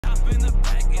in the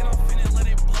back and I'm finna let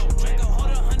it blow. Drink a whole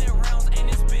 100 rounds and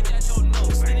this bitch at your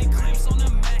nose. Sending clips on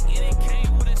the Mac and it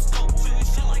came with a scope. Shooting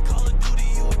shit like Call of Duty,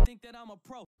 you would think that I'm a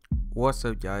pro. What's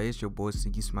up, y'all? It's your boy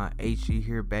Stinky Smile HG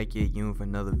here, back at you with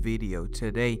another video.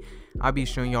 Today I'll be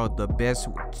showing y'all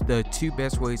the two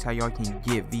best ways how y'all can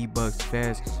get V-Bucks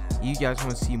fast. You guys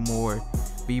want to see more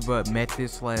V-Buck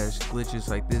methods / glitches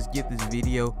like this, get this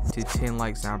video to 10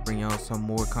 likes and I'll bring y'all some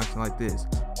more content like this.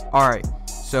 Alright,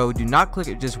 so do not click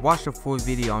it, just watch the full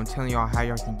video. I'm telling y'all how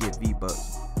y'all can get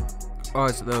V-Bucks.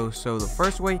 Alright, so the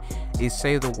first way is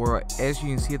save the world. As you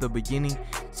can see at the beginning,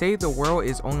 save the world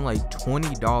is only like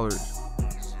 $20.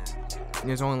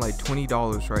 It's only like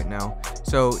 $20 right now,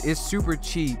 so it's super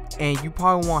cheap and you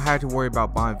probably won't have to worry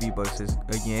about buying V-Bucks.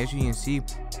 Again, as you can see,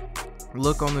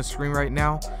 look on the screen right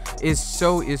now, it's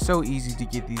so easy to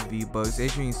get these V-Bucks.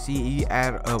 As you can see, you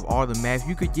add up all the math,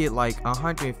 you could get like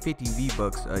 150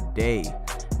 V-Bucks a day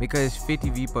because 50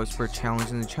 V-Bucks per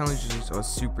challenge, and the challenges are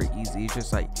super easy. It's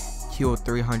just like kill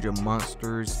 300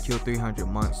 monsters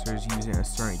using a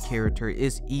certain character.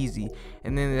 It's easy.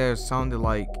 And then there's some that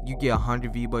like you get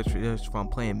 100 V-Bucks just from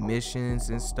playing missions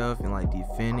and stuff and like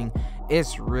defending.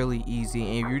 It's really easy,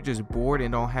 and if you're just bored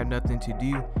and don't have nothing to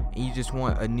do and you just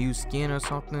want a new skin or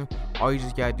something, all you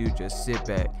just gotta do is just sit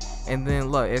back. And then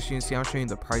look, as you can see, I'm showing you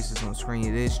the prices on the screen.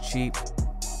 It is cheap,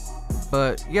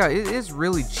 but yeah, it is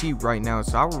really cheap right now,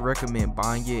 so I would recommend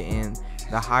buying it, and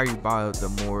the higher you buy it, the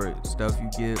more stuff you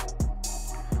get.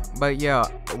 But yeah,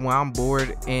 when I'm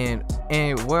bored, and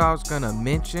what I was gonna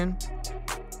mention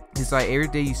is like every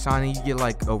day you sign in, you get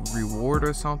like a reward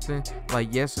or something.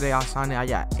 Like yesterday I signed in, I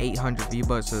got 800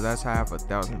 V-Bucks, so that's how I have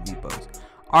 1,000 V-Bucks.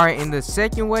 Alright, and the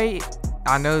second way,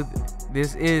 I know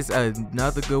this is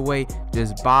another good way,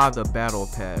 just buy the battle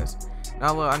pass.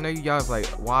 Now look, I know you guys like,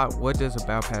 what does a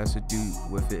battle pass do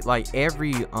with it? Like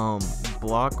every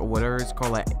block or whatever it's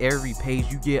called, like every page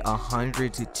you get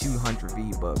 100 to 200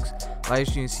 V-Bucks. Like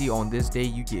as you can see, on this day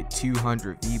you get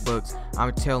 200 V-Bucks.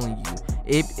 I'm telling you,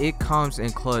 it comes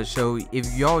in clutch. So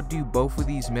if y'all do both of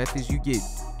these methods,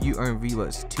 you earn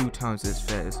V-Bucks 2 times as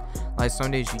fast. Like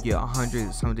some days you get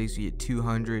 100, some days you get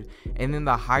 200, and then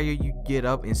the higher you get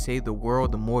up and save the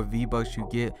world, the more V-Bucks you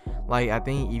get. Like I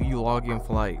think if you log in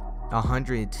for like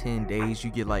 110 days, you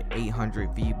get like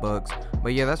 800 V-Bucks.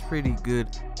 But yeah, that's pretty good.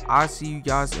 I'll see you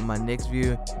guys in my next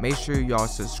video. Make sure y'all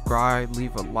subscribe,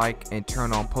 leave a like, and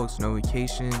turn on post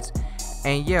notifications.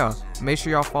 And yeah, make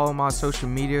sure y'all follow my social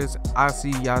medias. I'll see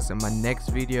you guys in my next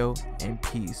video, and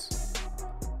peace.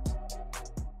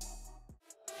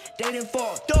 They done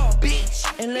fucked up,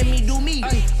 bitch, and let me do me.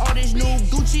 All this new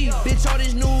Gucci, bitch, all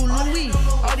this new Louis.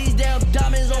 All these damn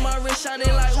diamonds on my wrist shining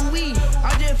like ooh-wee.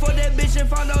 I just fucked that bitch and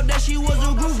found out that she was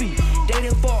a groovy. They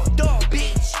done fucked up,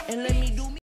 bitch, and let me do me.